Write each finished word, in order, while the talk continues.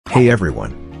Hey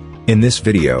everyone! In this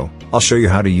video, I'll show you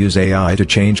how to use AI to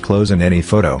change clothes in any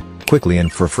photo, quickly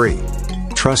and for free.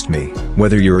 Trust me,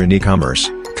 whether you're in e-commerce,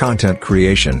 content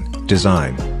creation,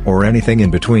 design, or anything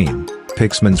in between,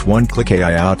 Picsman's one-click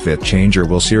AI outfit changer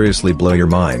will seriously blow your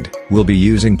mind. We'll be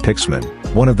using Picsman,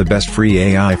 one of the best free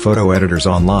AI photo editors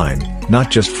online, not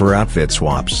just for outfit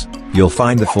swaps. You'll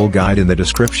find the full guide in the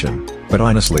description, but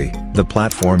honestly, the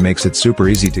platform makes it super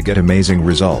easy to get amazing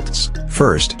results.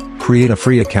 First, create a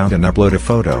free account and upload a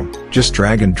photo. Just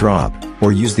drag and drop,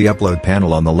 or use the upload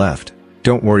panel on the left.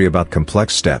 Don't worry about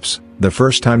complex steps. The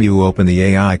first time you open the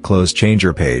AI clothes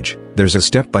changer page, there's a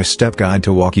step-by-step guide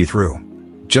to walk you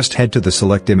through. Just head to the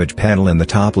select image panel in the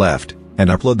top left, and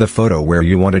upload the photo where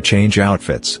you want to change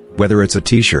outfits, whether it's a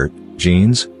t-shirt,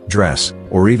 jeans, dress,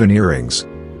 or even earrings.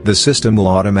 The system will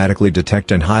automatically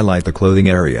detect and highlight the clothing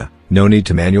area, no need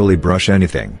to manually brush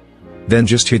anything. Then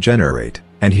just hit generate,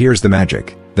 and here's the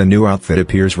magic, the new outfit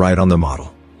appears right on the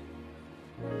model.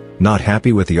 Not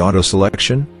happy with the auto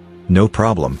selection? No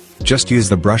problem, just use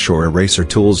the brush or eraser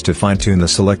tools to fine-tune the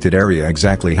selected area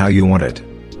exactly how you want it.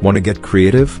 Want to get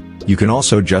creative? You can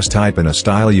also just type in a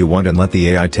style you want and let the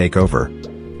AI take over.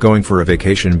 Going for a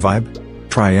vacation vibe?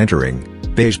 Try entering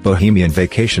beige bohemian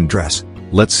vacation dress.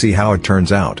 Let's see how it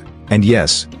turns out. And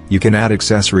yes, you can add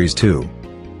accessories too.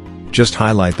 Just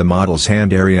highlight the model's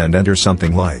hand area and enter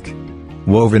something like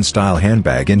woven style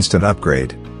handbag instant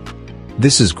upgrade.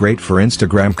 This is great for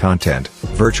Instagram content,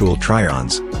 virtual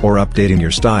try-ons, or updating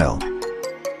your style.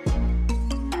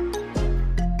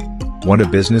 Want a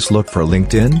business look for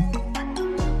LinkedIn?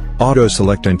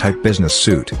 Auto-select and type business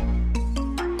suit.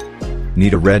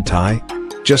 Need a red tie?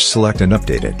 Just select and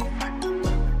update it.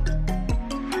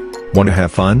 Want to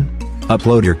have fun?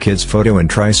 Upload your kid's photo and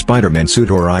try Spider-Man suit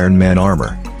or Iron Man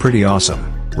armor. Pretty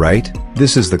awesome, right?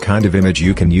 This is the kind of image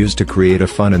you can use to create a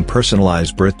fun and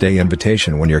personalized birthday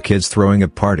invitation when your kid's throwing a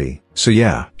party. So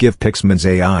yeah, give Picsman's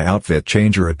AI outfit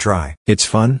changer a try. It's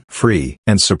fun, free,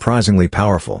 and surprisingly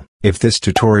powerful. If this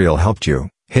tutorial helped you,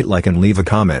 hit like and leave a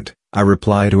comment. I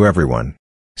reply to everyone.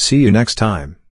 See you next time.